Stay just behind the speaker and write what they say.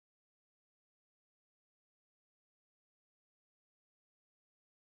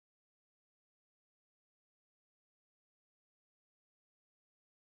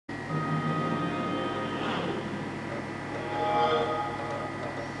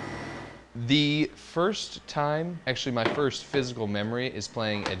The first time, actually my first physical memory is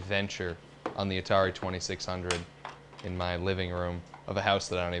playing Adventure on the Atari 2600 in my living room of a house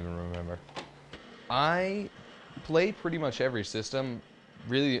that I don't even remember. I play pretty much every system.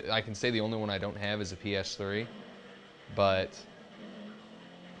 Really, I can say the only one I don't have is a PS3, but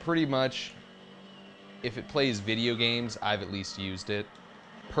pretty much if it plays video games, I've at least used it.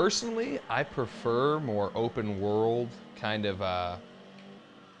 Personally, I prefer more open world kind of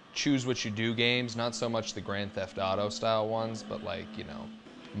choose what you do games, not so much the Grand Theft Auto style ones, but like,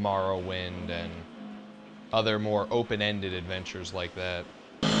 Morrowind and other more open-ended adventures like that.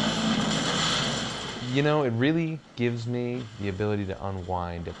 It really gives me the ability to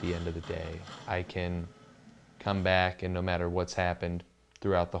unwind at the end of the day. I can come back and no matter what's happened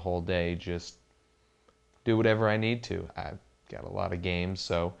throughout the whole day, just do whatever I need to. I've got a lot of games,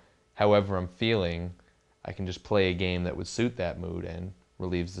 so however I'm feeling, I can just play a game that would suit that mood and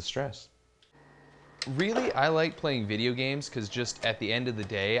relieves the stress. Really, I like playing video games because just at the end of the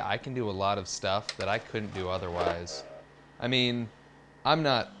day, I can do a lot of stuff that I couldn't do otherwise. I mean, I'm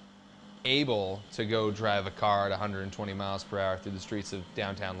not able to go drive a car at 120 miles per hour through the streets of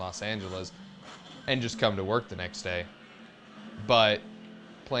downtown Los Angeles and just come to work the next day. But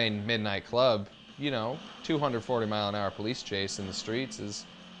playing Midnight Club, 240-mile-an-hour police chase in the streets is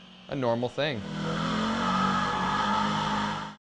a normal thing.